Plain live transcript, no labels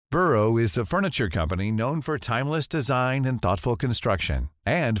Burrow is a furniture company known for timeless design and thoughtful construction,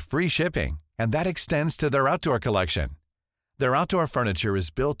 and free shipping, and that extends to their outdoor collection. Their outdoor furniture is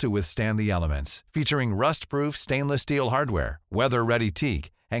built to withstand the elements, featuring rust-proof stainless steel hardware, weather-ready teak,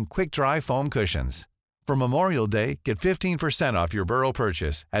 and quick-dry foam cushions. For Memorial Day, get 15% off your Burrow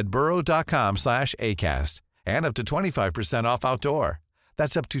purchase at burrow.com/ACAST and up to 25% off outdoor.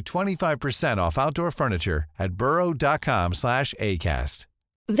 That's up to 25% off outdoor furniture at burrow.com/ACAST.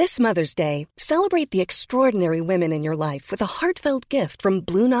 This Mother's Day, celebrate the extraordinary women in your life with a heartfelt gift from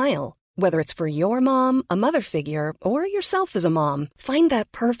Blue Nile. Whether it's for your mom, a mother figure, or yourself as a mom, find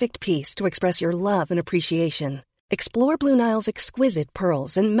that perfect piece to express your love and appreciation. Explore Blue Nile's exquisite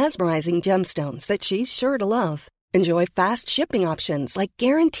pearls and mesmerizing gemstones that she's sure to love. Enjoy fast shipping options like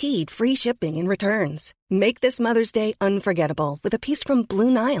guaranteed free shipping and returns. Make this Mother's Day unforgettable with a piece from Blue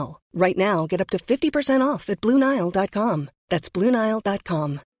Nile. Right now, get up to 50% off at BlueNile.com. That's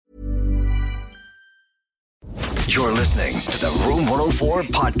BlueNile.com. You're listening to the Room 104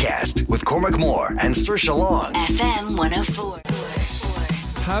 podcast with Cormac Moore and Saoirse Long. FM 104.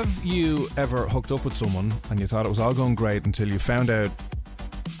 Have you ever hooked up with someone and you thought it was all going great until you found out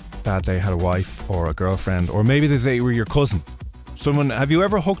that they had a wife or a girlfriend, or maybe that they were your cousin? Have you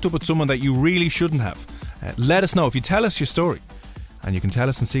ever hooked up with someone that you really shouldn't have? Let us know. If you tell us your story, and you can tell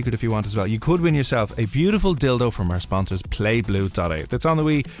us in secret if you want as well, you could win yourself a beautiful dildo from our sponsors, PlayBlue.ie. It's on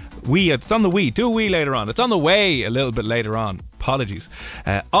the it's on the Wii. Do a Wii later on. It's on the way a little bit later on. Apologies.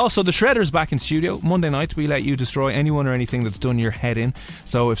 Also, the Shredder's back in studio. Monday night, we let you destroy anyone or anything that's done your head in.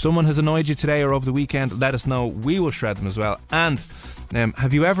 So if someone has annoyed you today or over the weekend, let us know. We will shred them as well. And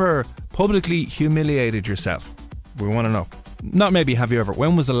have you ever publicly humiliated yourself? We want to know. Not maybe, have you ever?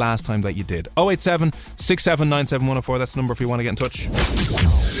 When was the last time that you did? 087 6797 104. That's the number if you want to get in touch.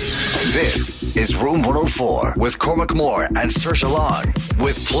 This is Room 104 with Cormac Moore and Saoirse Long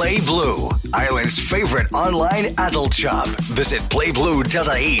with Play Blue, Ireland's favourite online adult shop. Visit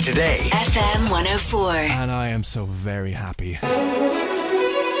playblue.ie today. FM 104. And I am so very happy.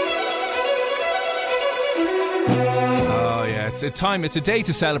 Oh yeah, it's a time, it's a day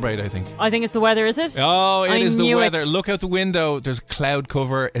to celebrate, I think. I think it's the weather, is it? Oh, it is the weather. It. Look out the window, there's a cloud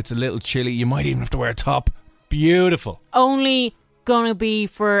cover, it's a little chilly, you might even have to wear a top. Beautiful. Only gonna be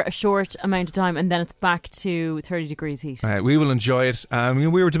for a short amount of time, and then it's back to 30 degrees heat. We will enjoy it. We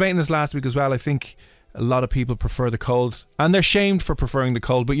were debating this last week as well. I think a lot of people prefer the cold, and they're shamed for preferring the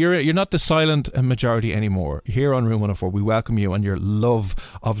cold, but you're not the silent majority anymore. Here on Room 104, we welcome you and your love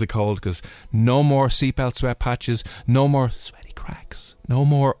of the cold, because no more seatbelt sweat patches, no more sweaty cracks, no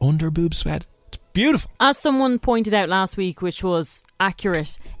more underboob sweat. It's beautiful. As someone pointed out last week, which was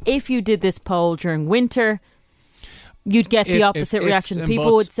accurate, if you did this poll during winter, you'd get the opposite reaction.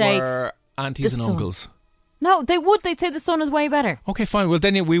 People would say aunties and uncles. No, they would. They'd say the sun is way better. Okay, fine. Well,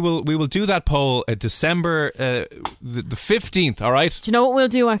 then we will do that poll December the 15th, all right? Do you know what we'll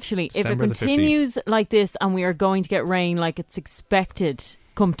do, actually? December if it continues like this and we are going to get rain like it's expected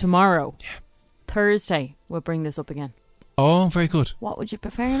come tomorrow, Thursday, we'll bring this up again. Oh, very good. What would you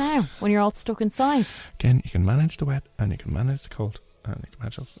prefer now when you're all stuck inside? Again, you can manage the wet and you can manage the cold.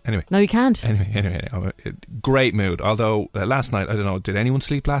 Anyway. No, you can't. Anyway, great mood. Although last night, I don't know, did anyone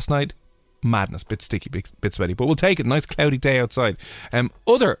sleep last night? Madness, bit sticky, bit sweaty, but we'll take it. Nice cloudy day outside.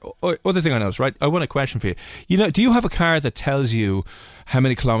 Other thing I noticed, right? I want a question for you. You know, do you have a car that tells you how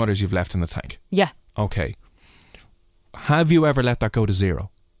many kilometres you've left in the tank? Yeah. Okay. Have you ever let that go to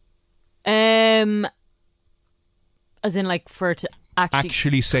zero? As in, like, for it to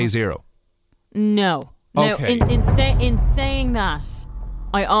actually say zero? No. Okay. Now, in saying that,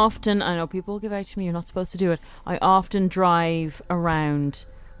 I know people will give out to me, you're not supposed to do it. I often drive around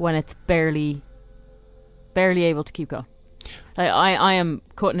when it's barely able to keep going. I am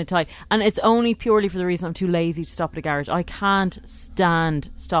cutting it tight, and it's only purely for the reason I'm too lazy to stop at a garage. I can't stand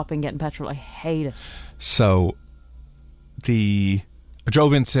stopping getting petrol. I hate it. So I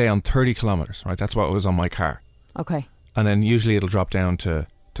drove in today on 30 kilometres, right? That's what was on my car. Okay. And then usually it'll drop down to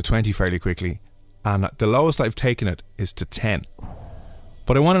 20 fairly quickly, and the lowest I've taken it is to 10.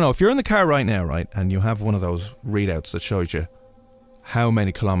 But I want to know, if you're in the car right now, right, and you have one of those readouts that shows you how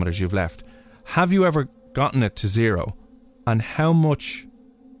many kilometres you've left, have you ever gotten it to zero, and how much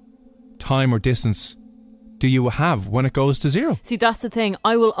time or distance do you have when it goes to zero? See, that's the thing.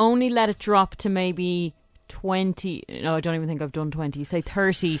 I will only let it drop to maybe 20. No, I don't even think I've done 20. Say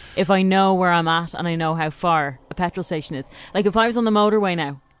 30 if I know where I'm at and I know how far a petrol station is. Like, if I was on the motorway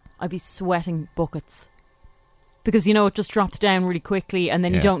now, I'd be sweating buckets. Because, you know, it just drops down really quickly and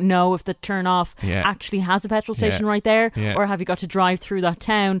then you don't know if the turn off actually has a petrol station right there or have you got to drive through that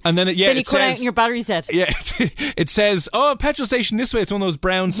town. And then, then you cut out and your battery's dead. Yeah, it says, petrol station this way. It's one of those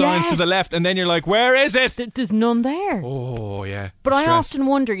brown signs to the left. And then you're like, where is it? There's none there. Oh, yeah. But I often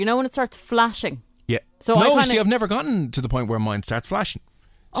wonder, you know, when it starts flashing. Yeah. So I've never gotten to the point where mine starts flashing.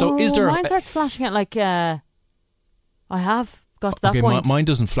 So is there... Mine starts flashing at like... I have got to that point. Mine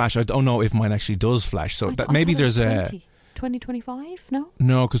doesn't flash. I don't know if mine actually does flash. So that maybe there's 2025? No?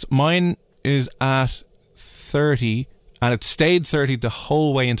 No, because mine is at 30 and it stayed 30 the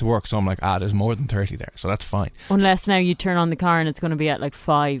whole way into work. So I'm like, there's more than 30 there. So that's fine. Unless now you turn on the car and it's going to be at like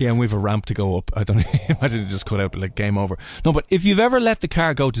 5. Yeah, and we have a ramp to go up. I don't imagine it just cut out, but like game over. No, but if you've ever let the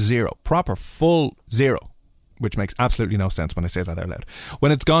car go to zero, proper full zero, which makes absolutely no sense when I say that out loud.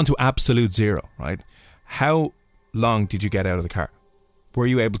 When it's gone to absolute zero, right? How long did you get out of the car? Were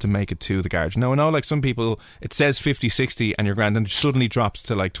you able to make it to the garage? No, I know like some people, it says 50, 60 and your grand and it suddenly drops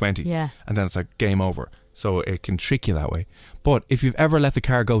to like 20. Yeah. And then it's like game over. So it can trick you that way. But if you've ever let the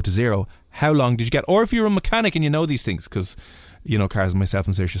car go to zero, how long did you get? Or if you're a mechanic and you know these things, because you know cars, myself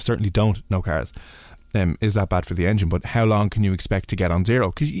and Saoirse certainly don't know cars. Is that bad for the engine? But how long can you expect to get on zero?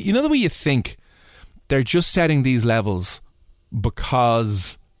 Because you know the way you think they're just setting these levels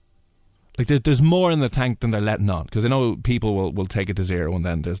because... like there's more in the tank than they're letting on, because I know people will take it to zero and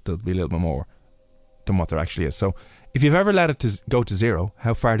then there'll be a little bit more than what there actually is. So if you've ever let it to go to zero,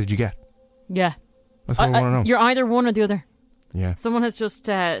 how far did you get? Yeah, that's what I want to know. You're either one or the other. Yeah. Someone has just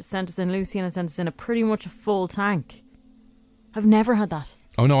sent us in, Lucian has sent us in a pretty much a full tank. I've never had that.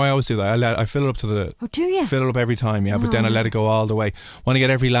 Oh no, I always do that. I fill it up to the... Oh, do you? Fill it up every time, yeah, but then I let it go all the way. Want to get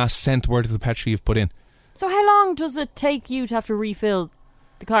every last cent worth of the petrol you've put in. So how long does it take you to have to refill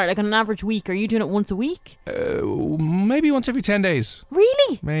the car? Like on an average week, are you doing it once a week? Maybe once every 10 days.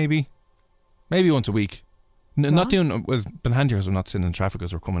 Really? Maybe once a week. Not doing... Well, been handier because we're not sitting in traffic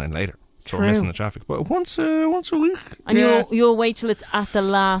because we're coming in later. So we're missing the traffic. But once a week. And you'll wait till it's at the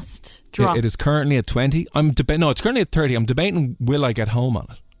last drop. It is currently at 20. It's currently at 30. I'm debating, will I get home on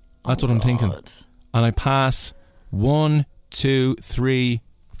it? That's what I'm thinking. And I pass 1, 2, 3,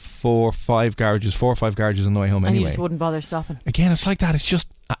 4, 5 garages, 4 or 5 garages on the way home anyway. And you just wouldn't bother stopping. Again, it's like that. It's just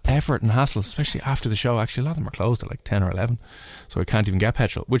effort and hassle, especially after the show. Actually, a lot of them are closed at like 10 or 11. So I can't even get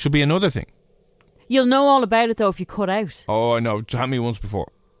petrol, which will be another thing. You'll know all about it though if you cut out. Oh, I know. It happened to me once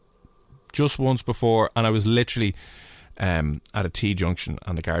before. Just once before, and I was literally at a T-junction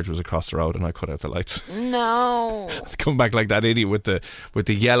and the garage was across the road and I cut out the lights. No. Come back like that idiot with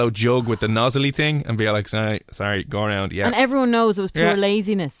the yellow jug with the nozzly thing and be like, sorry, go around. Yeah. And everyone knows it was pure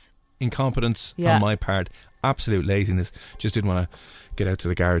laziness. Incompetence on my part. Absolute laziness. Just didn't want to get out to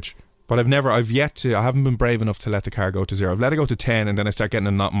the garage. But I haven't been brave enough to let the car go to zero. I've let it go to 10 and then I start getting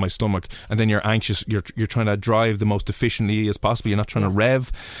a knot in my stomach and then you're anxious. You're trying to drive the most efficiently as possible. You're not trying to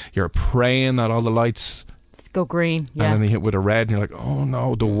rev. You're praying that all the lights go green. Yeah. And then they hit with a red and you're like, oh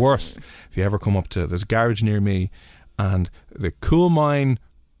no, the worst. If you ever come up to, there's a garage near me and the Coolmine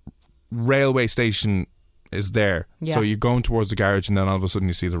railway station is there. Yeah. So you're going towards the garage and then all of a sudden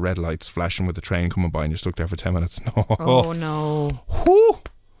you see the red lights flashing with the train coming by and you're stuck there for 10 minutes. Oh no. Whew.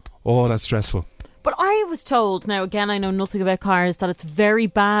 Oh, that's stressful. But I was told, now again I know nothing about cars, that it's very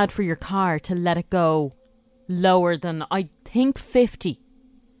bad for your car to let it go lower than, I think, 50.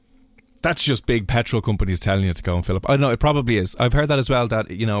 That's just big petrol companies telling you to go and fill up. I don't know, it probably is. I've heard that as well, that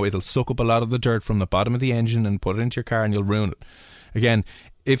it'll suck up a lot of the dirt from the bottom of the engine and put it into your car and you'll ruin it. Again,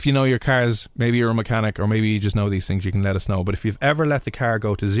 if you know your cars, maybe you're a mechanic or maybe you just know these things, you can let us know. But if you've ever let the car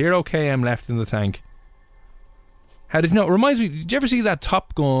go to 0 km left in the tank, how did you know? It reminds me, did you ever see that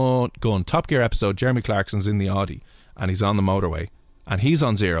Top Gear episode? Jeremy Clarkson's in the Audi and he's on the motorway and he's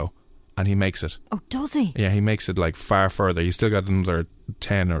on 0 and he makes it. Oh, does he? Yeah, he makes it like far further. He's still got another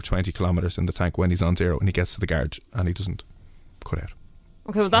 10 or 20 kilometres in the tank when he's on 0 and he gets to the garage and he doesn't cut out.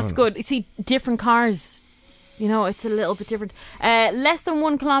 Okay, well that's good. You see, different cars, it's a little bit different. Less than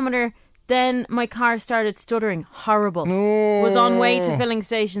 1 kilometre, then my car started stuttering. Horrible. No. Was on way to filling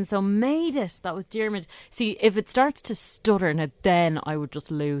station, so made it. That was Dermot. See, if it starts to stutter, now then I would just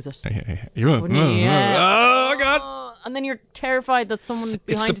lose it. Wouldn't you? Yeah. Oh God. And then you're terrified that someone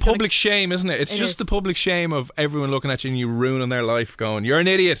behind it's the public shame, isn't it? It's just the public shame of everyone looking at you and you ruining their life, going, you're an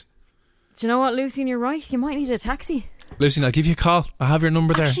idiot. Do you know what, Lucian, you're right. You might need a taxi. Lucian, I'll give you a call. I have your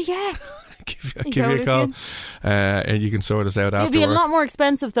number there. Actually, yeah. give you a call, and you can sort us out after. It'll be a lot more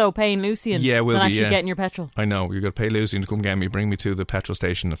expensive though, paying Lucian than actually getting your petrol. I know, you've got to pay Lucian to come get me, bring me to the petrol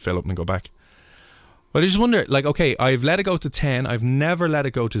station and fill up and go back. But I just wonder, like, okay, I've let it go to 10, I've never let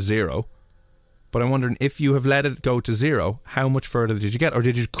it go to 0, but I'm wondering, if you have let it go to 0, how much further did you get? Or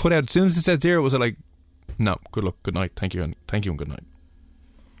did you cut out, as soon as it said 0, was it like No. Good luck. Good night. Thank you and good night.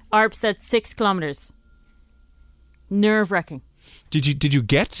 Arp said 6 kilometres. Nerve-wracking. Did you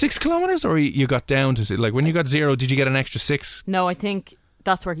get 6 kilometres, or you got down to, like, when you got 0? Did you get an extra 6? No, I think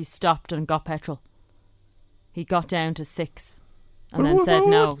that's where he stopped and got petrol. He got down to 6 and then said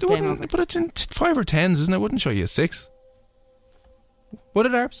no, game over. But it's in 5 or 10s, isn't it? Wouldn't show you a 6. What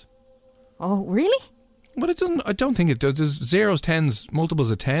did Arps? Oh, really? But it doesn't. I don't think it does. There's 0s, 10s,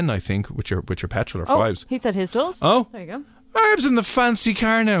 multiples of 10, I think, which are petrol or 5s. He said his does. Oh, there you go. Arps in the fancy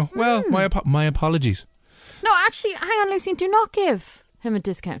car now. Well, my apologies. No, actually, hang on, Lucy. Do not give him a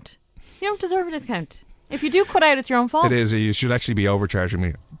discount. You don't deserve a discount. If you do cut out, it's your own fault. It is. You should actually be overcharging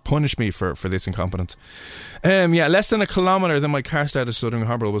me. Punish me for this incompetence. Yeah, less than a kilometre, then my car started stuttering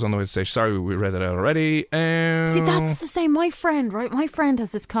horrible, was on the way to the station. Sorry, we read that out already. See, that's the same. My friend, right? My friend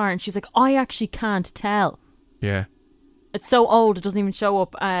has this car and she's like, I actually can't tell. Yeah. It's so old, it doesn't even show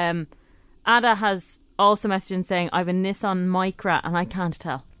up. Ada has also messaged in saying, I have a Nissan Micra and I can't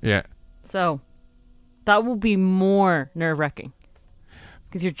tell. Yeah. So, that will be more nerve-wracking.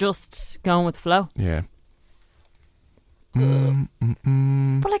 Because you're just going with the flow. Yeah.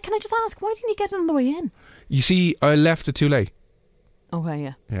 But like, can I just ask, why didn't you get it on the way in? You see, I left it too late. Okay,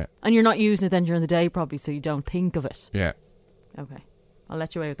 yeah. Yeah. And you're not using it then during the day probably, so you don't think of it. Yeah. Okay. I'll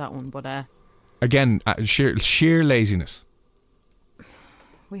let you away with that one, but again, sheer laziness.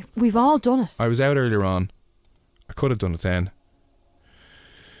 We've all done it. I was out earlier on. I could have done it then.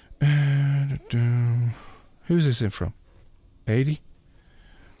 Who's this in from? 80?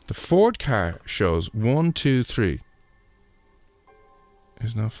 The Ford car shows 1, 2, 3.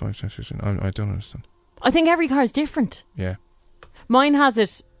 It's not 5, 10, 15. I don't understand. I think every car is different. Yeah. Mine has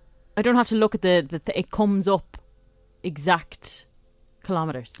it. I don't have to look at it comes up exact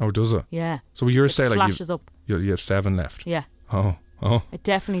kilometres. Oh, does it? Yeah. So you're it saying flashes like up. You have 7 left. Yeah. Oh. It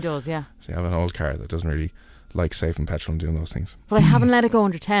definitely does. Yeah. So you have an old car that doesn't really like saving petrol and doing those things. But I haven't let it go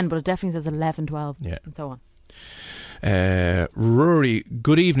under 10. But it definitely says 11, 12, yeah, and so on. Rory,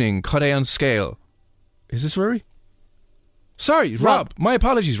 good evening. Cut A on scale. Is this Rory? Sorry, Rob. My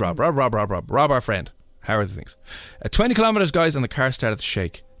apologies, Rob. Rob, our friend. How are the things? 20 kilometres, guys, and the car started to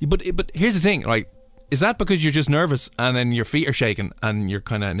shake. But here's the thing, right? Is that because you're just nervous and then your feet are shaking and you're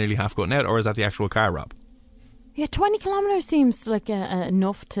kind of nearly half going out, or is that the actual car, Rob? Yeah, 20 kilometres seems like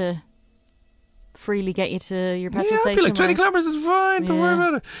enough to freely get you to your petrol station. I feel like 20 kilometres is fine. Don't worry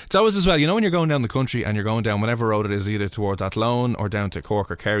about it. It's always as well, you know, when you're going down the country and you're going down whatever road it is, either towards Athlone or down to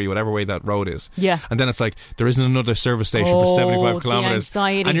Cork or Kerry, whatever way that road is. Yeah. And then it's like, there isn't another service station for 75 kilometres.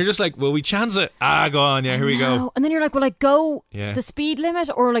 Anxiety. And you're just like, will we chance it? Go on, yeah, here we go. And then you're like, will I go the speed limit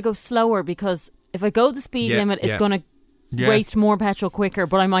or will I go slower? Because if I go the speed limit, it's going to waste more petrol quicker,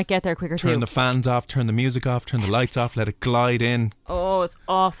 but I might get there quicker too. Turn the fans off, turn the music off, turn the lights off, let it glide in. Oh, it's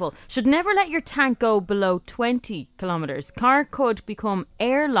awful. Should never let your tank go below 20 kilometres. Car could become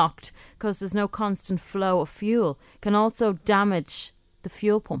airlocked because there's no constant flow of fuel. Can also damage the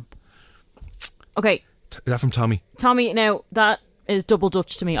fuel pump. Okay. Is that from Tommy? Tommy, now that is double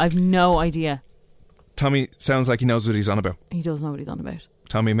Dutch to me. I've no idea. Tommy sounds like he knows what he's on about. He does know what he's on about.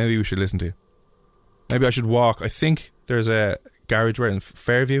 Tommy, maybe we should listen to you. Maybe I should walk. I think there's a garage right in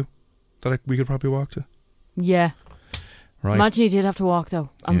Fairview that we could probably walk to. Yeah. Right. Imagine you did have to walk though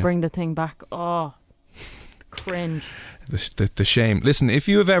and bring the thing back. Oh, cringe. The shame. Listen, if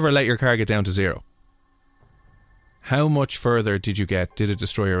you have ever let your car get down to 0, how much further did you get? Did it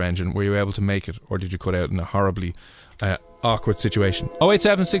destroy your engine? Were you able to make it, or did you cut out in a horribly awkward situation?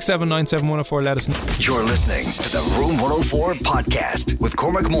 087 679 104. Let us know. You're listening to the Room 104 podcast with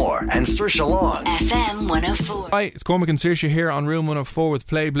Cormac Moore and Saoirse Long. FM 104. Hi, it's Cormac and Saoirse here on Room 104 with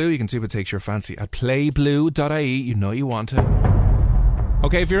Play Blue. You can see what takes your fancy at playblue.ie. You know you want to.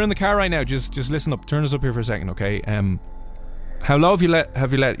 Okay, if you're in the car right now, just listen up. Turn us up here for a second, okay? How low have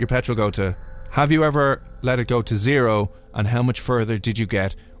you let your petrol go to? Have you ever let it go to 0? And how much further did you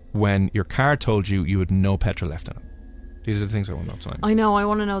get when your car told you had no petrol left in it? These are the things I want to know tonight. I know, I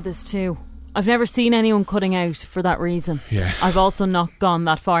want to know this too. I've never seen anyone cutting out for that reason. Yeah. I've also not gone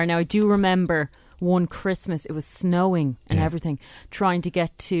that far. Now, I do remember one Christmas, it was snowing and everything, trying to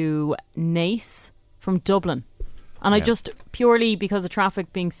get to Naas from Dublin. And I just, purely because of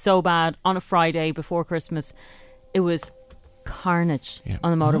traffic being so bad on a Friday before Christmas, it was carnage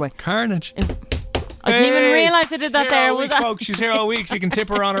on the motorway. Carnage. I didn't even realise I did that there. All week, folks. She's here all week, so you can tip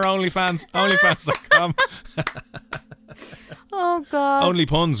her on her OnlyFans. OnlyFans.com. Oh God. Only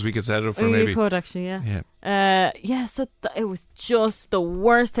puns we could set it up for, You maybe. could actually, yeah. Yeah. It was just the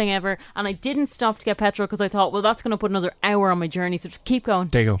worst thing ever, and I didn't stop to get petrol because I thought, well, that's going to put another hour on my journey, so just keep going.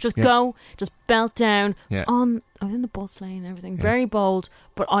 There you go. Just Yeah. go, just belt down. Yeah. I was in the bus lane and everything, very bold,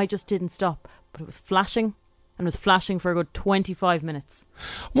 but I just didn't stop. But it was flashing, and it was flashing for a good 25 minutes.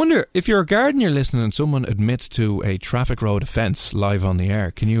 I wonder, if you're a guard and you're listening and someone admits to a traffic road offence live on the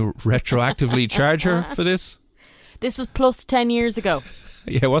air, can you retroactively charge her for this? This was plus 10 years ago.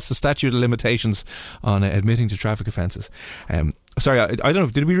 Yeah, what's the statute of limitations on admitting to traffic offences? Sorry, I don't know.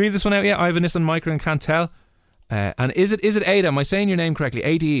 Did we read this one out yet? I have a Nissan Micra and can't tell. And is it Ada? Am I saying your name correctly?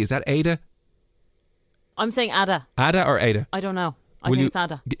 ADE, is that Ada? I'm saying Ada. Ada or Ada? I don't know. I Will think you- it's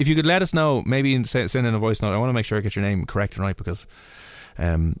Ada. If you could let us know, maybe send in a voice note. I want to make sure I get your name correct and right, because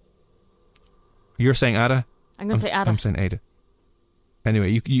you're saying Ada? I'm going to say Ada. I'm saying Ada.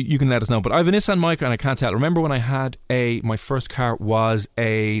 Anyway, you can let us know. But I have a Nissan Micra and I can't tell. Remember when I had my first car was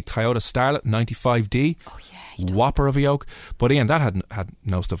a Toyota Starlet 95D? Oh yeah. Whopper of a yoke. But Ian, that had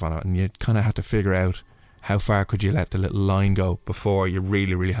no stuff on it, and you kind of had to figure out how far could you let the little line go before you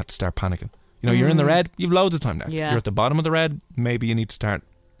really, really had to start panicking. You know, you're in the red, you've loads of time left. Yeah. You're at the bottom of the red, maybe you need to start.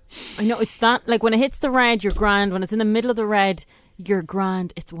 I know, it's that, like when it hits the red, you're grand. When it's in the middle of the red, you're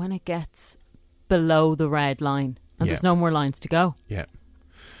grand. It's when it gets below the red line and Yeah. there's no more lines to go. Yeah.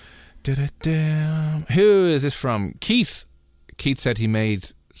 Da-da-da. Who is this from? Keith. Keith said he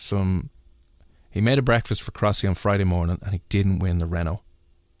made a breakfast for Crossy on Friday morning and he didn't win the Renault.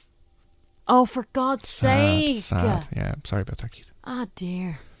 Oh, for God's sake. Sad. Yeah, sorry about that, Keith. Ah,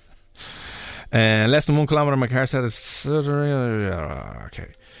 dear. Less than 1 kilometre, my car said it's... Okay.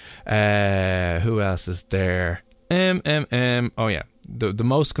 Who else is there? Oh, yeah. The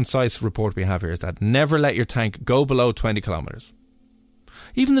most concise report we have here is that never let your tank go below 20 kilometres.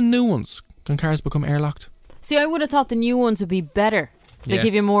 Even the new ones. Can cars become airlocked? See, I would have thought the new ones would be better. They Yeah.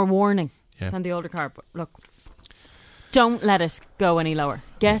 give you more warning Yeah. than the older car. But look, don't let it go any lower.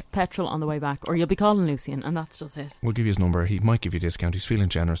 Get petrol on the way back or you'll be calling Lucian, and that's just it. We'll give you his number. He might give you a discount. He's feeling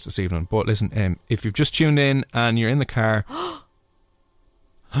generous this evening. But listen, if you've just tuned in and you're in the car...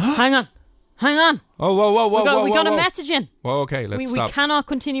 Hang on. Oh, whoa. We got a message in. Whoa, okay, let's We stop. cannot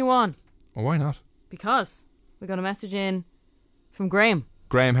continue on Well, why not? because we got a message in from Graham.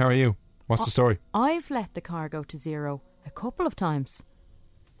 Graham, how are you? What's the story? I've let the car go to zero a couple of times.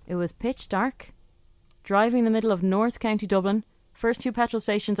 It was pitch dark, driving in the middle of North County Dublin. First 2 petrol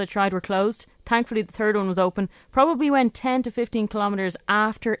stations I tried were closed. Thankfully the third one was open. Probably went 10 to 15 kilometres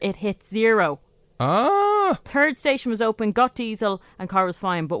after it hit zero. Ah! Third station was open, got diesel and car was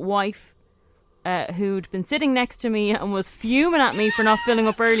fine. But wife, who'd been sitting next to me and was fuming at me for not filling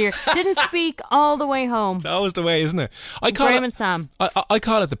up earlier, didn't speak all the way home. That was the way, isn't it? I call Graham it, and Sam. I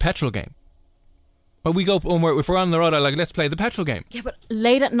call it the petrol game. When we go, if we're on the road, I'm like, let's play the petrol game. Yeah, but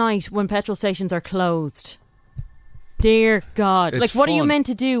late at night when petrol stations are closed. Dear God. It's like, what are you fun. meant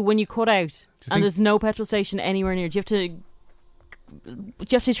to do when you cut out and think- there's no petrol station anywhere near? Do you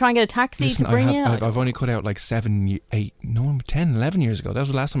have to try and get a taxi Listen, to bring you? I've only cut out like 10, 11 years ago. That was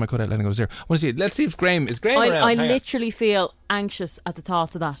the last time I cut out letting go to zero. Let's see if Graham is around. I Hang on. literally feel anxious at the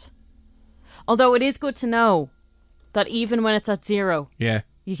thought of that. Although it is good to know that even when it's at zero, Yeah.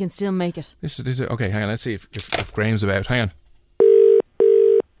 you can still make it. This is okay, hang on. Let's see if Graham's about. Hang on.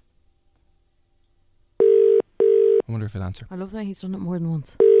 I wonder if he'll answer. I love that he's done it more than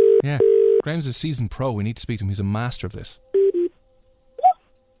once. Yeah. Graham's a seasoned pro. We need to speak to him. He's a master of this.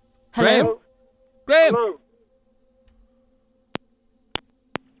 Hello? Graham!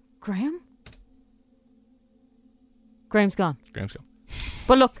 Graham? Graham's gone. Graham's gone.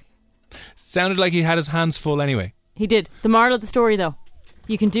 But look, Sounded like he had his hands full anyway. he did. The moral of the story, though,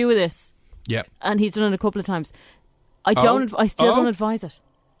 you can do this. Yeah. And he's done it a couple of times. I Oh. still Oh. don't advise it.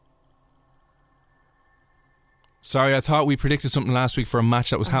 Sorry, I thought we predicted something last week for a match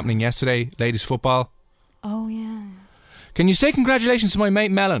that was happening yesterday. Ladies football. Oh, yeah. Can you say congratulations to my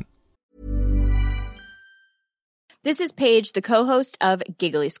mate Melon? This is Paige, the co-host of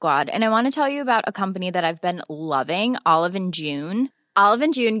Giggly Squad, and I want to tell you about a company that I've been loving, Olive & June.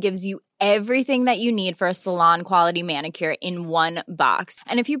 Olive & June gives you everything that you need for a salon-quality manicure in one box.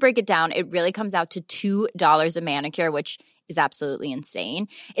 And if you break it down, it really comes out to $2 a manicure, which is absolutely insane.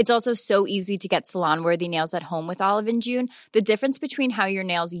 It's also so easy to get salon-worthy nails at home with Olive & June. The difference between how your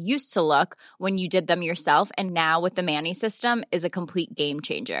nails used to look when you did them yourself and now with the Mani system is a complete game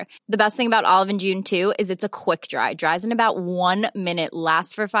changer. The best thing about Olive & June, too, is it's a quick dry. Dries in about 1 minute,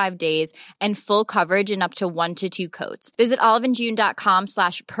 lasts for 5 days, and full coverage in up to 1 to 2 coats. Visit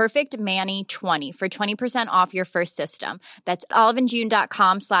oliveandjune.com/perfectmani20 for 20% off your first system. That's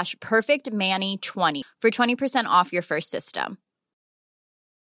oliveandjune.com/perfectmani20 for 20% off your first system. system.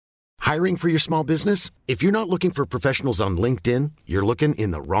 Hiring for your small business? If you're not looking for professionals on LinkedIn, you're looking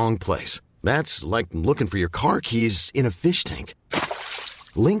in the wrong place. That's like looking for your car keys in a fish tank.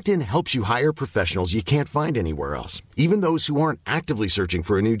 LinkedIn helps you hire professionals you can't find anywhere else, even those who aren't actively searching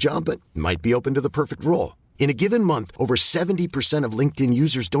for a new job but might be open to the perfect role. In a given month, over 70% of LinkedIn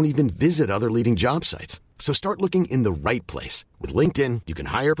users don't even visit other leading job sites. So start looking in the right place. With LinkedIn, you can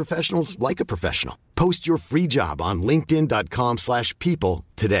hire professionals like a professional. Post your free job on linkedin.com/people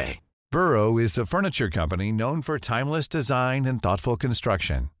today. Burrow is a furniture company known for timeless design and thoughtful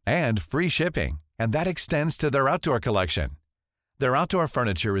construction, and free shipping, and that extends to their outdoor collection. Their outdoor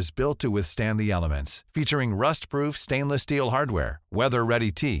furniture is built to withstand the elements, featuring rust-proof stainless steel hardware,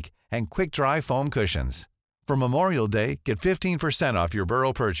 weather-ready teak, and quick-dry foam cushions. For Memorial Day, get 15% off your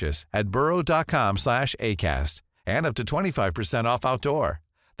Burrow purchase at burrow.com/acast, and up to 25% off outdoor.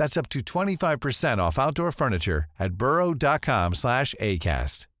 That's up to 25% off outdoor furniture at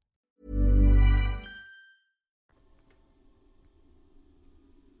burrow.com/acast.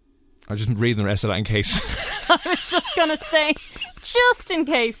 I'm just reading the rest of that in case. I was just going to say, just in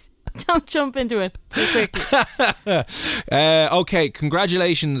case. Don't jump into it too quickly. Okay,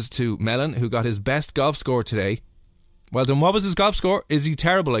 congratulations to Mellon, who got his best golf score today. Well done. What was his golf score? Is he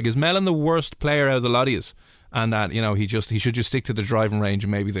terrible? Like, is Mellon the worst player out of the lot of us? And that, you know, he should just stick to the driving range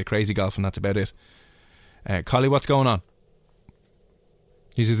and maybe the crazy golf, and that's about it. Collie, what's going on?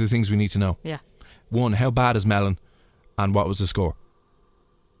 These are the things we need to know. Yeah. 1, how bad is Mellon? And what was the score?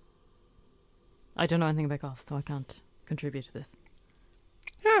 I don't know anything about golf, so I can't contribute to this.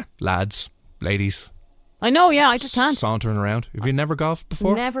 Yeah, lads, ladies. I know, yeah, I just can't. Sauntering around. Have you never golfed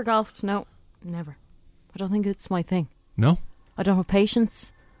before? Never golfed, no, never. I don't think it's my thing. No? I don't have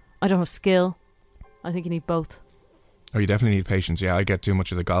patience. I don't have skill. I think you need both. Oh, you definitely need patience. Yeah, I get too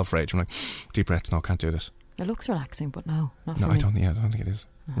much of the golf rage. I'm like, deep breaths, no, can't do this. It looks relaxing, but no, not for No, me. I don't think it is.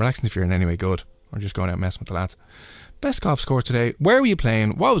 No. Relaxing if you're in any way good, or just going out messing with the lads. Best golf score today. Where were you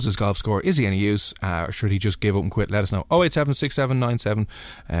playing? What was his golf score? Is he any use? Or should he just give up and quit? Let us know. 0876797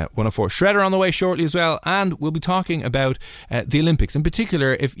 104. Shredder on the way shortly as well. And we'll be talking about the Olympics. In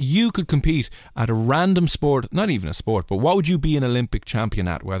particular, if you could compete at a random sport, not even a sport, but what would you be an Olympic champion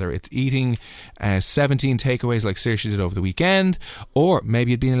at? Whether it's eating 17 takeaways like Saoirse did over the weekend, or maybe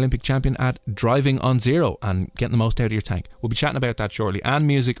you'd be an Olympic champion at driving on zero and getting the most out of your tank. We'll be chatting about that shortly. And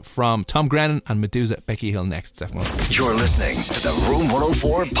music from Tom Grennan and Medusa, Becky Hill next. You're listening to the Room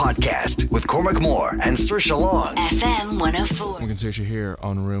 104 podcast with Cormac Moore and Saoirse Long. FM 104. We can Saoirse here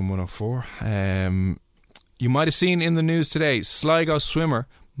on Room 104. You might have seen in the news today, Sligo swimmer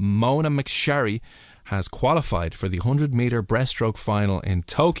Mona McSharry has qualified for the 100-metre breaststroke final in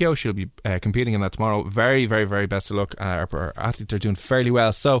Tokyo. She'll be competing in that tomorrow. Very, very, very best of luck. Our athletes are doing fairly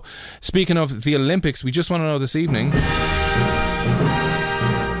well. So, speaking of the Olympics, we just want to know this evening...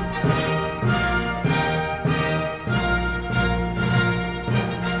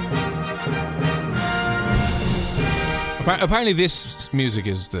 Apparently this music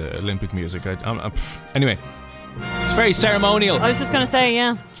is the Olympic music. Anyway, it's very ceremonial. I was just going to say,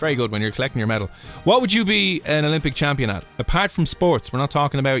 yeah. It's very good when you're collecting your medal. What would you be an Olympic champion at? Apart from sports, we're not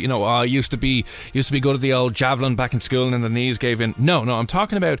talking about, I used to be good at the old javelin back in school and then the knees gave in. No, I'm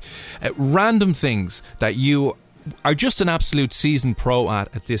talking about random things that you are just an absolute seasoned pro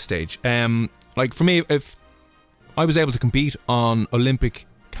at this stage. Like for me, if I was able to compete on Olympic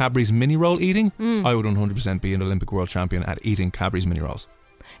Cadbury's mini roll eating, I would 100% be an Olympic world champion at eating Cadbury's mini rolls.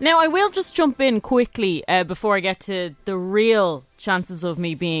 Now, I will just jump in quickly before I get to the real chances of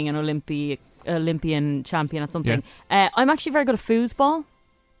me being an Olympian champion at something. Yeah. I'm actually very good at foosball.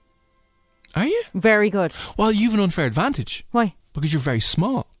 Are you? Very good. Well, you've an unfair advantage. Why? Because you're very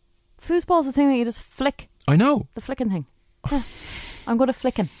small. Foosball's the thing that you just flick. I know. The flicking thing. Yeah. I'm good at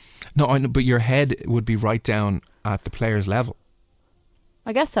flicking. No, I know, but your head would be right down at the player's level.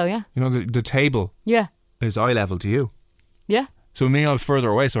 I guess so, yeah. The table is eye level to you. Yeah. So me, I'm further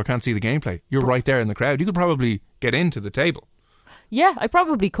away, so I can't see the gameplay. You're right there in the crowd. You could probably get into the table. Yeah, I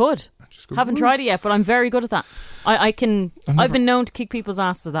probably could. Haven't tried it yet, but I'm very good at that. I've been known to kick people's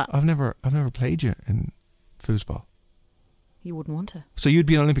asses at that. I've never played you in foosball. You wouldn't want to. So you'd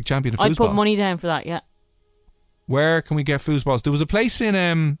be an Olympic champion in foosball? I'd put money down for that, yeah. Where can we get foosballs? There was a place in,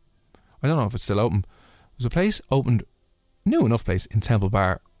 I don't know if it's still open. There was a place opened, new enough place in Temple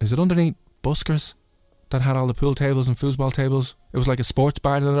Bar. Is it underneath Buskers that had all the pool tables and foosball tables? It was like a sports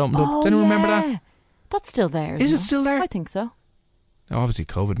bar that opened up. Did anyone remember that? That's still there, isn't it? Is it still there? I think so. Now, obviously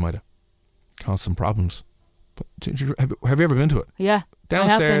COVID might have caused some problems. But have you ever been to it? Yeah.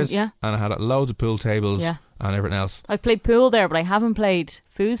 Downstairs, I have been, yeah. And it had loads of pool tables and everything else. I've played pool there, but I haven't played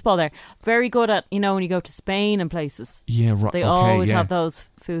foosball there. Very good at, when you go to Spain and places. Yeah, right. They always have those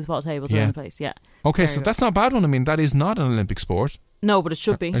foosball tables around the place, yeah. Okay, Very so good. that's not a bad one. I mean, that is not an Olympic sport. No, but it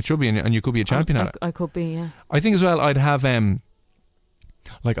should be. It should be, and you could be a champion at it. I could be, yeah. I think as well I'd have,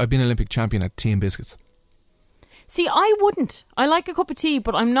 I've been Olympic champion at tea and biscuits. See, I wouldn't. I like a cup of tea,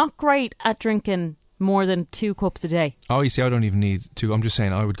 but I'm not great at drinking more than 2 cups a day. Oh, you see, I don't even need to. I'm just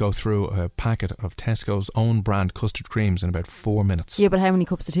saying I would go through a packet of Tesco's own brand custard creams in about 4 minutes. Yeah, but how many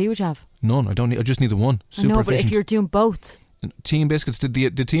cups of tea would you have? None. I don't need. I just need the one. I Super know, but efficient. if you're doing both... Tea and biscuits, the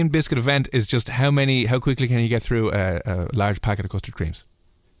tea and biscuit event is just how quickly can you get through a large packet of custard creams?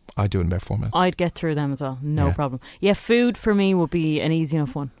 I do it in about 4 minutes. I'd get through them as well. No Yeah. problem. Yeah, food for me would be an easy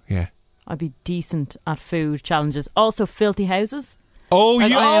enough one. Yeah. I'd be decent at food challenges. Also, filthy houses. Oh,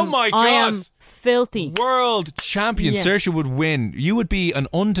 Like, oh my God. I am filthy. World champion. Yeah. Saoirse would win. You would be an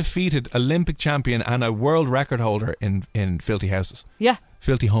undefeated Olympic champion and a world record holder in filthy houses. Yeah.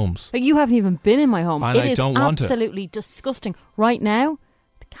 Filthy homes. But you haven't even been in my home. And It I is don't want to. absolutely disgusting. Right now,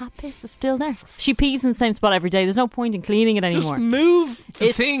 the cat piss is still there. She pees in the same spot every day. There's no point in cleaning it anymore. Just move the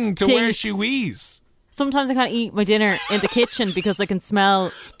It thing to where stinks. she wheezes. Sometimes I can't eat my dinner in the kitchen because I can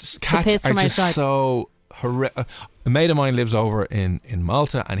smell the Cats piss are from just outside. so horrific. A mate of mine lives over in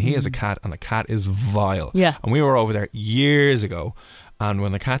Malta, and he has a cat, and the cat is vile. Yeah. And we were over there years ago, and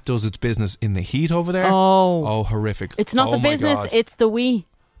when the cat does its business in the heat over there, Oh. horrific. It's not Oh the my business, God. it's the wee.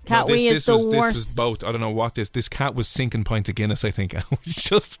 Cat No, wee is the worst. This is both. I don't know what this cat was sinking pints of Guinness, I think. It was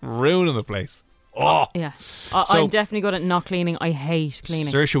just ruining the place. Oh. Yeah. So- I'm definitely good at not cleaning. I hate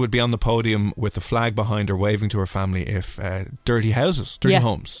cleaning. Saoirse would be on the podium with the flag behind her waving to her family if dirty homes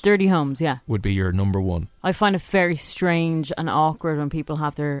Dirty homes, yeah. would be your number one. I find it very strange and awkward when people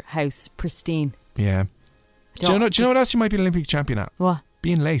have their house pristine. Yeah. Do you know what else you might be an Olympic champion at? What?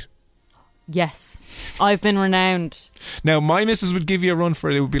 Being late. Yes. I've been renowned. Now, my missus would give you a run for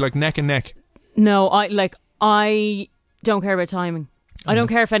it. It would be like neck and neck. No, I don't care about timing. I don't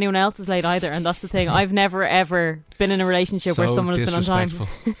care if anyone else is late either, and that's the thing. I've never ever been in a relationship where someone has been on time.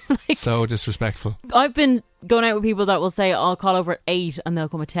 So disrespectful. I've been going out with people that will say, I'll call over at 8 and they'll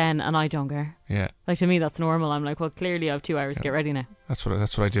come at 10, and I don't care. Yeah. Like, to me, that's normal. I'm like, well, clearly I have 2 hours to get ready now. That's what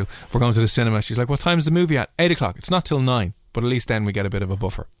I do. If we're going to the cinema, she's like, what time's the movie at? 8 o'clock. It's not till 9, but at least then we get a bit of a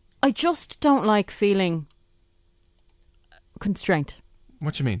buffer. I just don't like feeling constrained.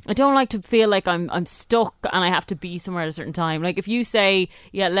 What do you mean? I don't like to feel like I'm stuck and I have to be somewhere at a certain time. Like, if you say,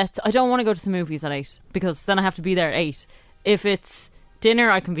 I don't want to go to the movies at 8 because then I have to be there at 8. If it's dinner,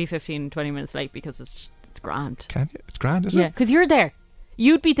 I can be 15, 20 minutes late because it's grand. Can you? It's grand, is Yeah, it? because you're there.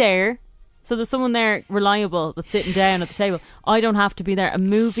 You'd be there. So there's someone there reliable that's sitting down at the table. I don't have to be there. A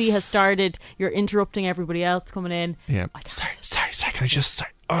movie has started. You're interrupting everybody else coming in. Yeah. Sorry. Can I just...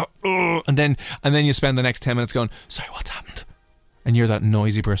 Sorry. And then you spend the next 10 minutes going, sorry, what's happened? And you're that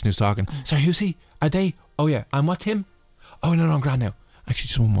noisy person who's talking. Sorry, who's he? Are they? Oh, yeah. And what's him? Oh, no, I'm grand now. Actually,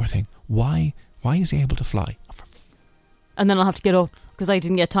 just one more thing. Why is he able to fly? And then I'll have to get up because I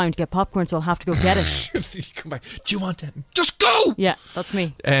didn't get time to get popcorn, so I'll have to go get it. You come back. Do you want it? Just go! Yeah, that's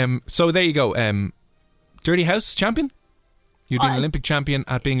me. So there you go. Dirty House champion? You'd be an Olympic champion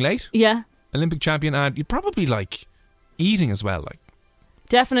at being late? Yeah. Olympic champion at... You'd probably like eating as well. Like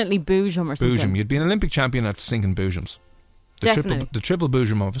Definitely boojum or something. boojum. You'd be an Olympic champion at stinking boojums. Definitely. The triple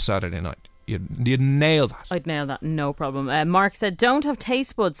boojum of a Saturday night. You'd nail that. I'd nail that, no problem. Mark said, don't have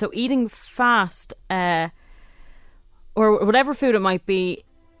taste buds, so eating fast or whatever food it might be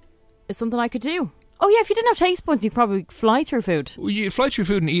is something I could do. Oh yeah, if you didn't have taste buds, you'd probably fly through food. Well, you fly through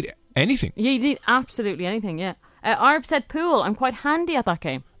food and eat anything. Yeah, you'd eat absolutely anything, yeah. Arb said pool. I'm quite handy at that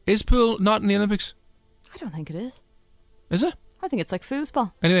game. Is pool not in the Olympics? I don't think it is. Is it? I think it's like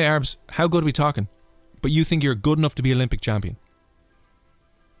foosball. Anyway, Arbs, how good are we talking? But you think you're good enough to be Olympic champion?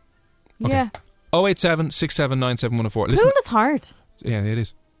 Okay. Yeah. 087 6797 104. Pool is hard. Yeah, it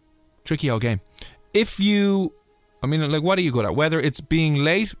is. Tricky old game. If you... I mean, like, what are you good at? Whether it's being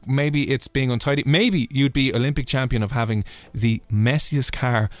late, maybe it's being untidy. Maybe you'd be Olympic champion of having the messiest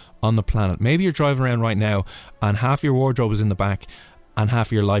car on the planet. Maybe you're driving around right now and half your wardrobe is in the back and half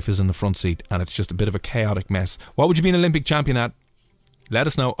of your life is in the front seat and it's just a bit of a chaotic mess. What would you be an Olympic champion at? Let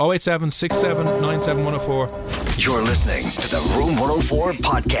us know. 087 6797 104. You're listening to the Room 104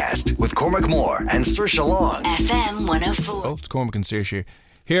 podcast with Cormac Moore and Saoirse Long. FM 104. Oh, it's Cormac and Saoirse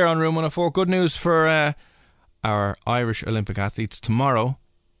here on Room 104. Good news for our Irish Olympic athletes. Tomorrow,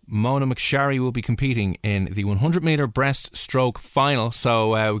 Mona McSharry will be competing in the 100 metre breaststroke final.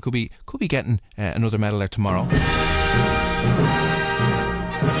 So we could be getting another medal there tomorrow.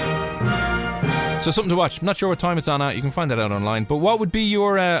 So something to watch. I'm not sure what time it's on at. You can find that out online. But what would be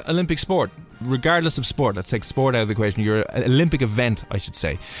your Olympic sport? Regardless of sport, let's take sport out of the equation. Your Olympic event, I should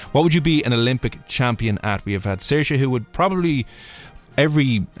say. What would you be an Olympic champion at? We have had Saoirse, who would probably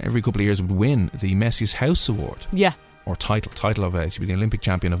every couple of years would win the Messiest House Award. Yeah. Or title of it. She'd be the Olympic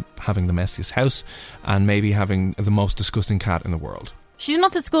champion of having the messiest house and maybe having the most disgusting cat in the world. She's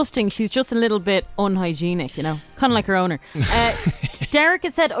not disgusting, she's just a little bit unhygienic, you know, kind of like her owner. Derek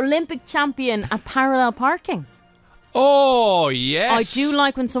had said Olympic champion at parallel parking. Oh, yes. I do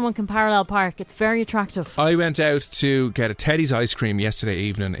like when someone can parallel park. It's very attractive. I went out to get a Teddy's ice cream yesterday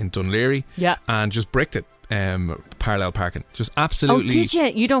evening in Dunleary. Yeah. And just bricked it. Parallel parking, just absolutely. Oh, did you?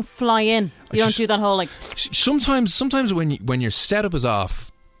 You don't fly in. You don't do that whole like. Sometimes when your setup is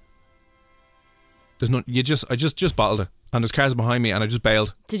off, there's no. I just bottled it, and there's cars behind me, and I just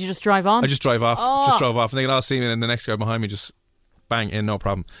bailed. Did you just drive on? I just drive off. Oh. Just drove off, and they can all see me, and the next guy behind me just bang in, no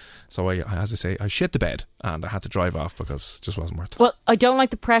problem. So as I say, I shit the bed, and I had to drive off because it just wasn't worth it. Well, I don't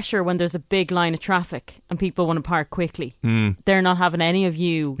like the pressure when there's a big line of traffic and people want to park quickly. They're not having any of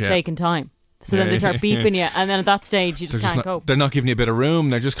you taking time. So then they start beeping you, and then at that stage you just can't go. They're not giving you a bit of room.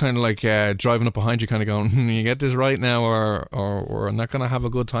 They're just kind of like driving up behind you, kind of going, "You get this right now, or we're not going to have a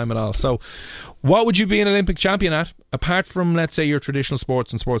good time at all." So, what would you be an Olympic champion at, apart from, let's say, your traditional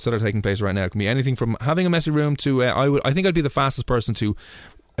sports and sports that are taking place right now? It can be anything from having a messy room to I think I'd be the fastest person to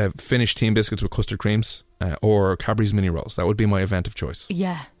finish Team Biscuits with custard creams or Cadbury's mini rolls. That would be my event of choice.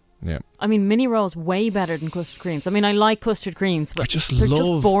 Yeah. Yeah. I mean, mini rolls way better than custard creams. I mean, I like custard creams, but they're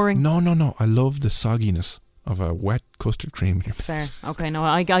just boring. No. I love the sogginess of a wet custard cream in your Fair. Okay, no,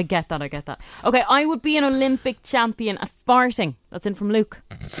 I get that. Okay, I would be an Olympic champion at farting. That's in from Luke.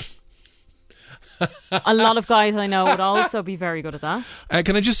 A lot of guys I know would also be very good at that.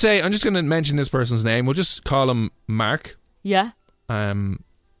 Can I just say, I'm just going to mention this person's name. We'll just call him Mark. Yeah.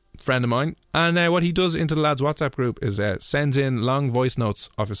 Friend of mine, and what he does into the lads WhatsApp group is sends in long voice notes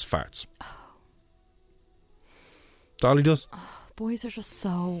of his farts. That's all he does. Boys are just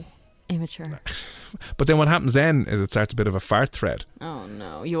so immature. But then what happens then is it starts a bit of a fart thread. Oh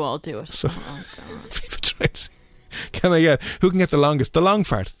no, you all do it. So oh, God. people try to see, who can get the longest, the long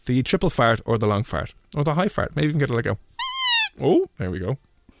fart, the triple fart, or the long fart, or the high fart. Maybe you can get it like a oh, there we go.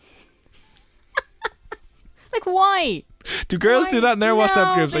 Like, why? Do girls do that in their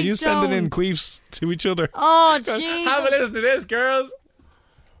WhatsApp groups? Are you don't. sending in queefs to each other? Oh, jeez. Have a listen to this, girls.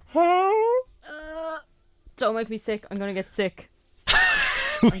 Don't make me sick. I'm going to get sick.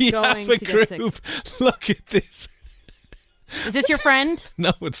 We have a group. Look at this. Is this your friend?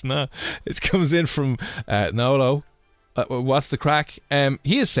 No, it's not. It comes in from Nolo. What's the crack?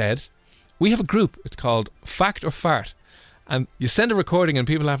 He has said, we have a group. It's called Fact or Fart. And you send a recording and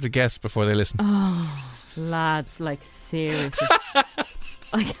people have to guess before they listen. Oh. Lads, like, seriously.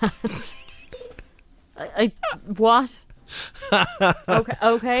 I can't. I what?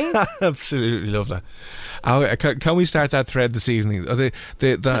 Okay. Absolutely love that. Can we start that thread this evening? The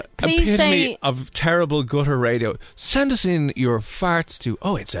epitome say, of terrible gutter radio. Send us in your farts to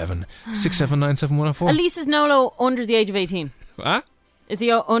 087 6797104. At least is Nolo under the age of 18? Huh? Is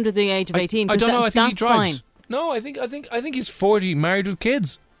he under the age of 18? I don't know. I think he drives. Fine. No, I think he's 40, married with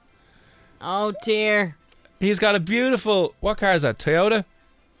kids. Oh dear. He's got a beautiful, what car is that? Toyota?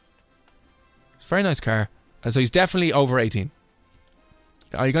 It's a very nice car. So he's definitely over 18.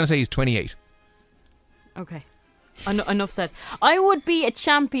 Are you going to say he's 28? Okay. Enough said. I would be a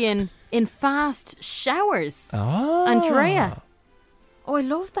champion in fast showers. Oh. Andrea. Oh, I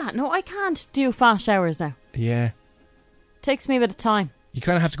love that. No, I can't do fast showers now. Yeah. Takes me a bit of time. You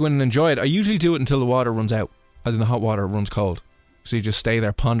kind of have to go in and enjoy it. I usually do it until the water runs out. As in the hot water runs cold. So you just stay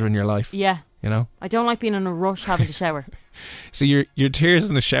there pondering your life. Yeah. You know? I don't like being in a rush having to shower. So your tears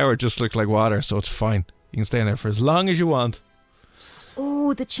in the shower just look like water, so it's fine. You can stay in there for as long as you want.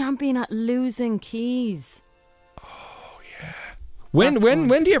 Oh, the champion at losing keys. Oh, yeah. When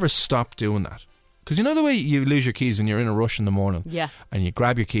do you ever stop doing that? Because you know the way you lose your keys and you're in a rush in the morning? Yeah. And you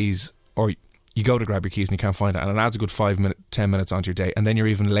grab your keys, or you go to grab your keys and you can't find it, and it adds a good 10 minutes onto your day, and then you're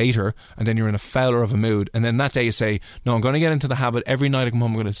even later, and then you're in a fouler of a mood, and then that day you say, no, I'm going to get into the habit, every night I come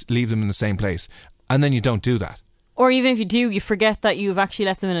home I'm going to leave them in the same place, and then you don't do that. Or even if you do, you forget that you've actually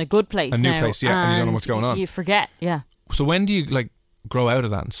left them in a good place. A new place, yeah, and you don't know what's going on. You forget, yeah. So when do you grow out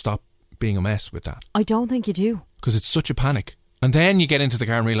of that and stop being a mess with that? I don't think you do. Because it's such a panic. And then you get into the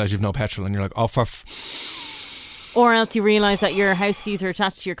car and realise you've no petrol, and you're like, oh, or else you realise that your house keys are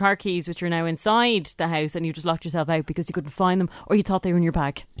attached to your car keys, which are now inside the house, and you just locked yourself out because you couldn't find them, or you thought they were in your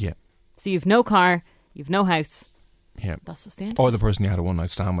bag. Yeah. So you've no car, you've no house. Yeah. That's just the end. Or the person you had a one-night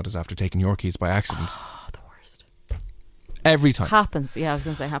stand with is after taking your keys by accident. Oh, the worst. Every time. Happens. Yeah, I was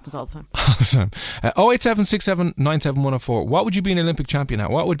going to say happens all the time. 08767971004. What would you be an Olympic champion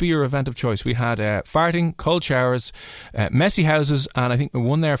at? What would be your event of choice? We had farting, cold showers, messy houses, and I think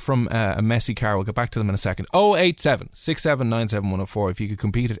one there from a messy car. We'll get back to them in a second. 08767971004. If you could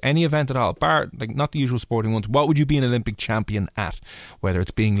compete at any event at all, bar, like not the usual sporting ones, what would you be an Olympic champion at? Whether it's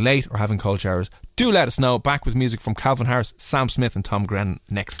being late or having cold showers, do let us know. Back with music from Calvin Harris, Sam Smith and Tom Grennan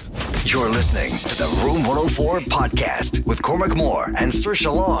next. You're listening to the Room 104 podcast with Cormac Moore and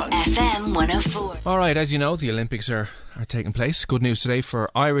Saoirse Long. FM 104. Alright, as you know, the Olympics are taking place. Good news today for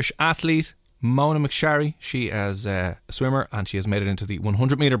Irish athlete Mona McSharry. She is a swimmer and she has made it into the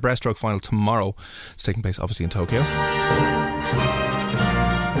 100 metre breaststroke final tomorrow. It's taking place obviously in Tokyo.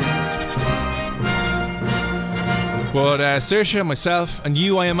 But Saoirse, myself and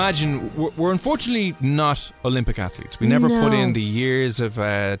you, I imagine, we're unfortunately not Olympic athletes. We never put in the years of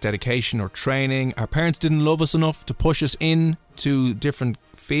dedication or training. Our parents didn't love us enough to push us into different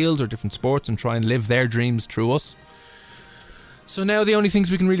fields or different sports and try and live their dreams through us. So now the only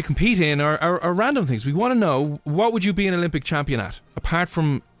things we can really compete in are random things. We want to know, what would you be an Olympic champion at? Apart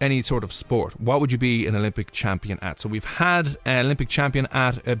from any sort of sport, what would you be an Olympic champion at? So we've had an Olympic champion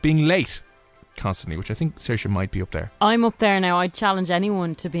at being late constantly, which I think Saoirse might be up there. I'm up there now. I'd challenge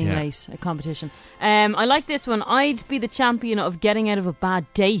anyone to being late at competition. I like this one. I'd be the champion of getting out of a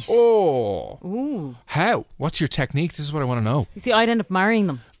bad date. Oh. Ooh. How? What's your technique? This is what I want to know. You see, I'd end up marrying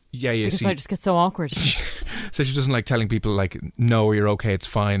them. Yeah, because I just get so awkward. So she doesn't like telling people, like, no, you're okay, it's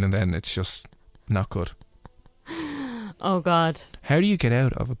fine, and then it's just not good. Oh, God. How do you get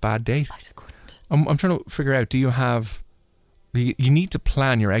out of a bad date? I just couldn't. I'm trying to figure out, do you have... You need to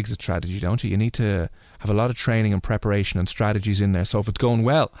plan your exit strategy, don't you? You need to have a lot of training and preparation and strategies in there. So if it's going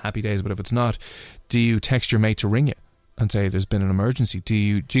well, happy days. But if it's not, do you text your mate to ring you and say there's been an emergency? Do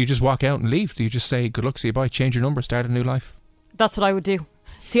you just walk out and leave? Do you just say good luck, see you bye, change your number, start a new life? That's what I would do.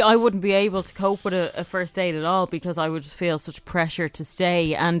 See, I wouldn't be able to cope with a first date at all because I would just feel such pressure to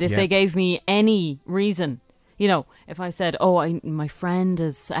stay. And if they gave me any reason, you know, if I said, my friend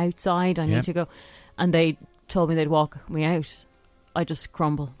is outside, I need to go, and they told me they'd walk me out, I just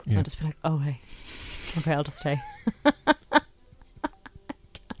crumble. I'd just be like, oh hey, okay, I'll just stay.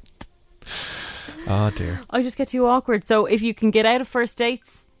 Oh dear. I just get too awkward. So if you can get out of first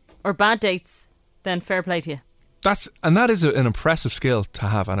dates or bad dates, then fair play to you. That is an impressive skill to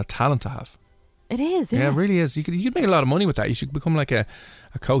have and a talent to have. It is, yeah, it really is. You could make a lot of money with that. You should become like a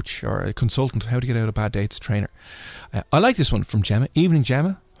coach or a consultant, how to get out of bad dates trainer. I like this one from Gemma. Evening,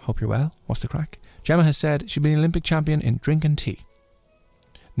 Gemma. Hope you're well. What's the crack? Gemma has said she'd be an Olympic champion in drinking tea.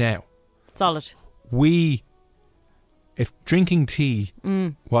 Now, solid. If drinking tea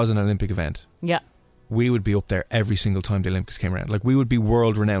was an Olympic event, we would be up there every single time the Olympics came around. Like, we would be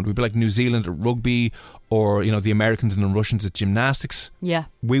world renowned. We'd be like New Zealand at rugby, or the Americans and the Russians at gymnastics. Yeah,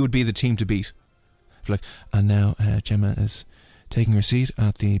 we would be the team to beat. Like, and now Gemma is taking her seat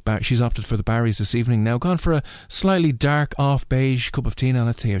at the bar. She's opted for the Barry's this evening. Now gone for a slightly dark off beige cup of tea. Now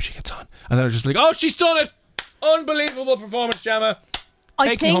let's see how she gets on. And then I'll just be like, oh, she's done it! Unbelievable performance, Gemma.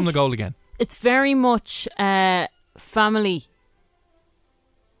 Taking home the gold again. It's very much family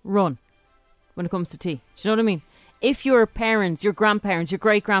run when it comes to tea. Do you know what I mean? If your parents, your grandparents, your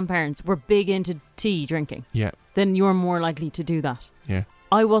great grandparents were big into tea drinking, then you're more likely to do that. Yeah.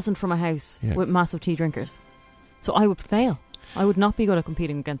 I wasn't from a house with massive tea drinkers, so I would fail. I would not be good at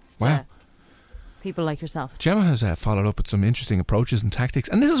competing against people like yourself. Gemma has followed up with some interesting approaches and tactics,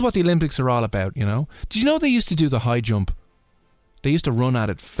 and this is what the Olympics are all about, you know. Did you know they used to do the high jump? They used to run at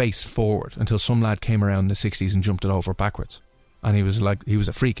it face forward until some lad came around in the 60s and jumped it over backwards. And he was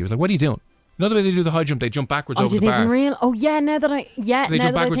a freak. He was like, what are you doing? You know the way they do the high jump? They jump backwards over the bar. They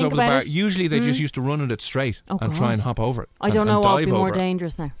jump backwards over the bar. It. Usually they just used to run at it straight and try and hop over it. I don't know what would be more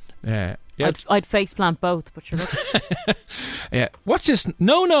dangerous now. Yeah. I'd face plant both, but you're looking. Yeah. What's this?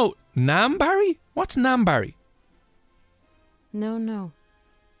 No. Nambarry? What's Nambarry? No.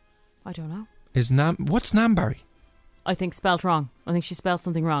 I don't know. What's Nambarry? I think spelt wrong. I think she spelled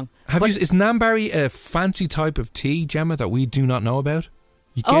something wrong. Is Nambarry a fancy type of tea, Gemma, that we do not know about?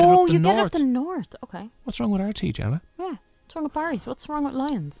 You get it up the north. Okay. What's wrong with our tea, Gemma? Yeah. What's wrong with Barry's? What's wrong with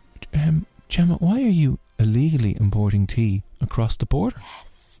Lions? Gemma, why are you illegally importing tea across the border?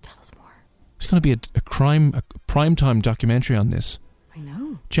 Yes, tell us more. There's going to be a primetime documentary on this. I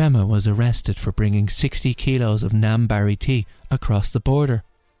know. Gemma was arrested for bringing 60 kilos of Nambarry tea across the border.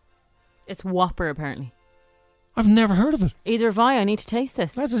 It's whopper, apparently. I've never heard of it. Either have I. I need to taste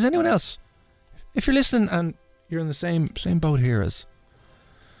this. Lads, is anyone else? If you're listening and you're in the same boat here as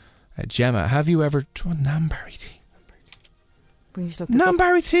Gemma, have you ever tried Nambarry tea? We need to look this up.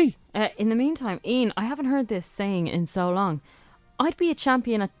 Non-Barry T. In the meantime, Ian, I haven't heard this saying in so long. I'd be a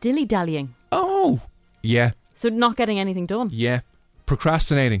champion at dilly-dallying. Oh, yeah. So not getting anything done. Yeah.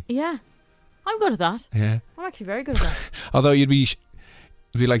 Procrastinating. Yeah. I'm good at that. Yeah. I'm actually very good at that. Although it'd be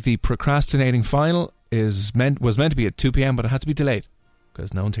like the procrastinating final was meant to be at 2 p.m, but it had to be delayed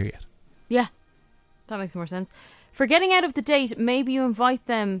because no one's here yet. Yeah. That makes more sense. For getting out of the date, maybe you invite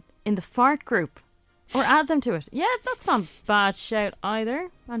them in the fart group or add them to it. Yeah, that's not a bad shout either,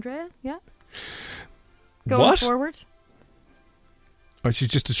 Andrea. Yeah. Going What? forward. Or she's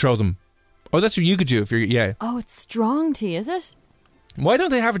just to throw them. Oh, that's what you could do if you're. Yeah. Oh, it's strong tea, is it? Why don't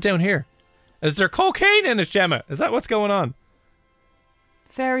they have it down here? Is there cocaine in it, Gemma? Is that what's going on?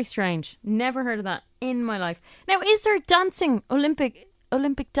 Very strange. Never heard of that in my life. Now, is there dancing? Olympic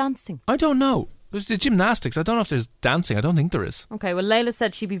dancing? I don't know. There's the gymnastics. I don't know if there's dancing. I don't think there is. Okay, well, Layla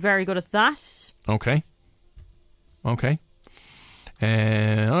said she'd be very good at that. Okay. 087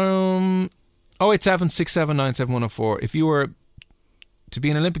 679 104. If you were to be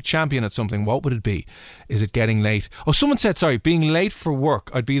an Olympic champion at something, what would it be? Is it getting late? Oh, someone said, sorry, being late for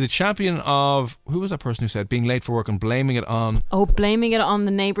work. I'd be the champion of... Who was that person who said being late for work and blaming it on... Oh, blaming it on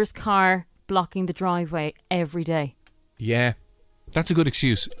the neighbour's car blocking the driveway every day. Yeah, that's a good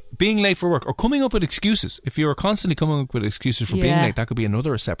excuse. Being late for work or coming up with excuses. If you're constantly coming up with excuses for being late, that could be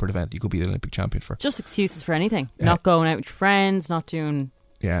another separate event you could be the Olympic champion for. Just excuses for anything. Not going out with your friends, not doing...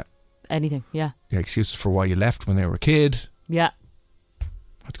 Yeah. Anything, yeah. Yeah, excuses for why you left when they were a kid. Yeah.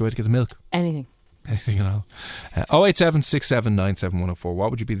 Have to go out to get the milk. Anything at all. 087 679 104. What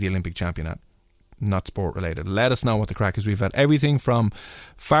would you be the Olympic champion at? Not sport related. Let us know what the crack is. We've had everything from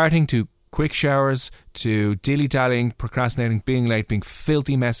farting to quick showers to dilly-dallying, procrastinating, being late, being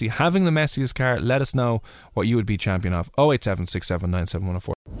filthy messy, having the messiest car. Let us know what you would be champion of. 087 679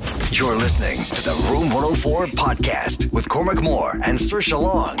 104. You're listening to the Room 104 podcast with Cormac Moore and Saoirse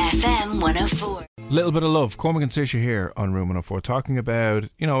Long. FM 104. Little bit of love. Cormac and Saoirse here on Room 104 talking about,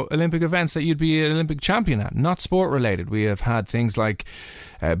 Olympic events that you'd be an Olympic champion at, not sport related. We have had things like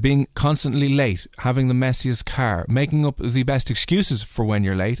being constantly late, having the messiest car, making up the best excuses for when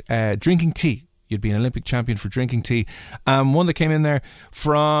you're late, drinking tea. You'd be an Olympic champion for drinking tea. One that came in there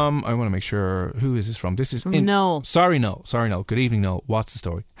from, I want to make sure, who is this from? This is Noel. Sorry, Noel. Good evening, Noel. What's the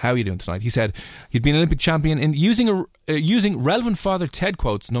story? How are you doing tonight? He said he'd be an Olympic champion in using relevant Father Ted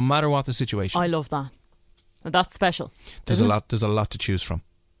quotes, no matter what the situation. I love that. That's special. There's a lot to choose from.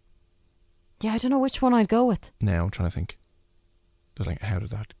 Yeah, I don't know which one I'd go with. Now I'm trying to think. There's like, how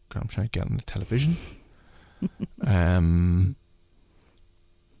did that go? I'm trying to get on the television.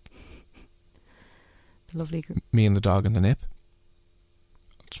 Lovely. Me and the Dog and the Nip.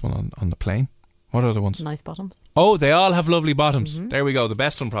 That's one on the plane. What other ones? Nice bottoms. Oh, they all have lovely bottoms. Mm-hmm. There we go. The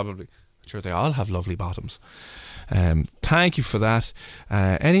best one probably. I'm sure they all have lovely bottoms. Thank you for that.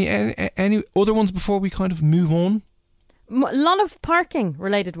 Any other ones before we kind of move on? A lot of parking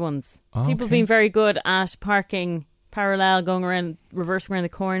related ones. Okay. People being very good at parking parallel, going around, reversing around the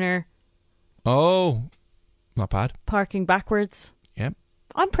corner. Oh, not bad. Parking backwards. Yep.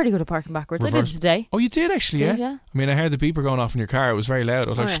 I'm pretty good at parking backwards. Reverse. I did it today. Oh, you did actually, yeah? I mean, I heard the beeper going off in your car. It was very loud.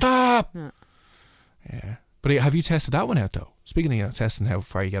 I was like, stop! Yeah. But have you tested that one out, though? Speaking of testing how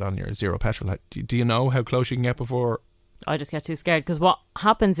far you get on your zero petrol, do you know how close you can get before? I just get too scared because what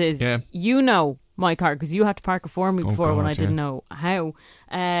happens is, you know my car, because you had to park it for me before when I didn't know how.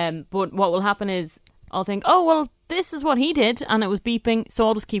 But what will happen is I'll think, oh, well, this is what he did, and it was beeping, so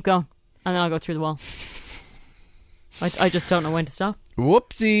I'll just keep going. And then I'll go through the wall. I just don't know when to stop.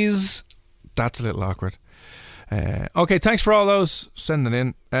 Whoopsies. That's a little awkward. Okay, thanks for all those sending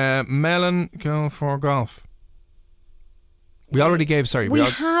in. Melon, go for golf. We already gave, sorry. We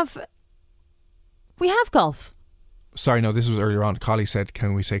have golf. Sorry, no, this was earlier on. Collie said,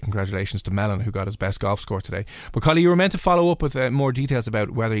 can we say congratulations to Melon, who got his best golf score today. But Collie, you were meant to follow up with more details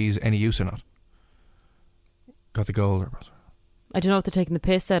about whether he's any use or not. Got the goal or what? I don't know if they're taking the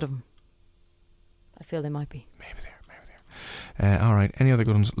piss out of him. I feel they might be. Maybe they are. All right, any other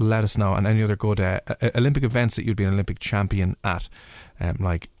good ones, let us know. And any other good Olympic events that you'd be an Olympic champion at,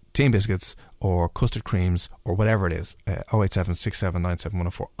 like Team Biscuits or custard creams or whatever it is. 087 679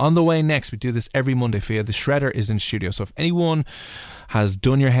 104. On the way next, we do this every Monday for you. The Shredder is in studio, so if anyone has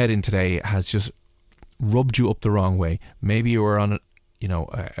done your head in today, has just rubbed you up the wrong way, maybe you were on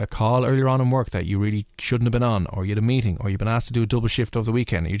a call earlier on in work that you really shouldn't have been on, or you had a meeting, or you've been asked to do a double shift over the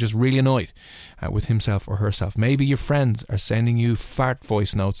weekend, and you're just really annoyed with himself or herself. Maybe your friends are sending you fart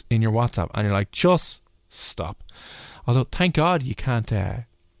voice notes in your WhatsApp, and you're like, just stop. Although, thank God you can't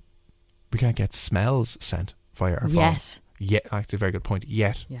we can't get smells sent via our phone. Yet. That's a very good point.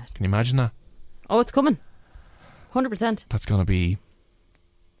 Yet. Can you imagine that? Oh, it's coming. 100%. That's going to be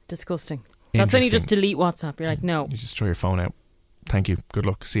disgusting. That's when you just interesting. delete WhatsApp. You're like, no. You just throw your phone out. Thank you. Good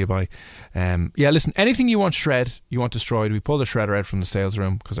luck. See you. Bye. Listen, anything you want shred, you want destroyed, we pull the shredder out from the sales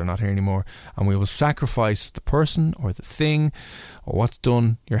room because they're not here anymore, and we will sacrifice the person or the thing or what's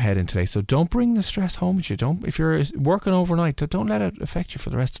done your head in today. So don't bring the stress home with you. If you're working overnight, don't let it affect you for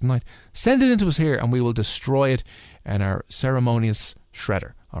the rest of the night. Send it into us here and we will destroy it in our ceremonious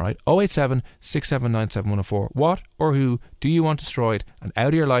shredder. All right, 087 6797 104. What or who do you want destroyed and out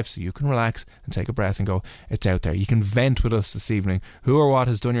of your life so you can relax and take a breath and go, it's out there. You can vent with us this evening. Who or what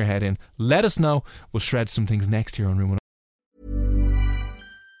has done your head in? Let us know. We'll shred some things next year on Room 1.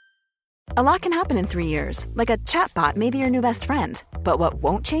 A lot can happen in 3 years, like a chatbot may be your new best friend. But what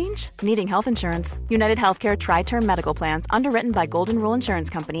won't change? Needing health insurance. United Healthcare Tri-Term Medical Plans, underwritten by Golden Rule Insurance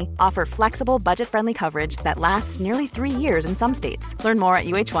Company, offer flexible, budget-friendly coverage that lasts nearly 3 years in some states. Learn more at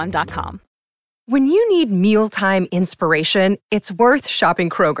uh1.com. When you need mealtime inspiration, it's worth shopping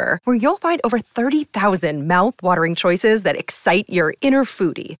Kroger, where you'll find over 30,000 mouth-watering choices that excite your inner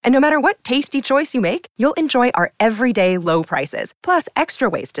foodie. And no matter what tasty choice you make, you'll enjoy our everyday low prices, plus extra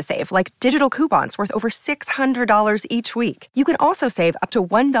ways to save, like digital coupons worth over $600 each week. You can also save up to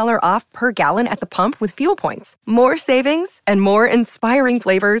 $1 off per gallon at the pump with fuel points. More savings and more inspiring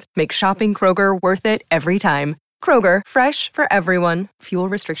flavors make shopping Kroger worth it every time. Kroger, fresh for everyone. Fuel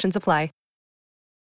restrictions apply.